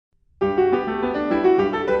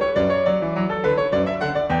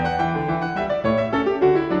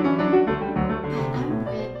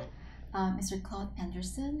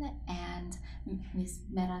Anderson and Miss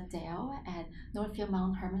Metta Dael at Northfield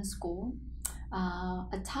Mount Hermon School,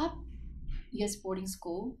 a top U.S. boarding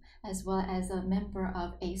school, as well as a member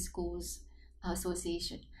of A Schools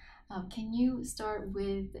Association. Can you start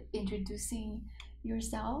with introducing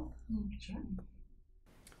yourself? Sure.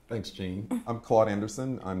 Thanks, Jean. I'm Claude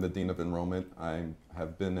Anderson. I'm the Dean of Enrollment. I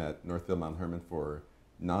have been at Northfield Mount Hermon for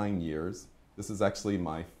 9 years. This is actually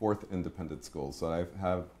my 4th independent school, so I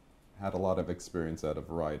have had a lot of experience at a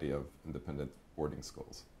variety of independent boarding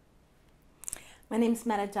schools. My name is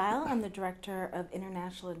Metta Dael. I'm the Director of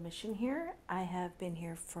International Admission here. I have been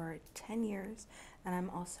here for 10 years, and I'm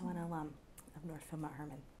also an alum of Northfield Mount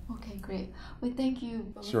Hermon. Okay, great. Well, thank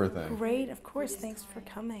you. Sure thing. Great, of course. Thanks for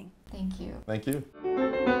coming. Thank you. Thank you.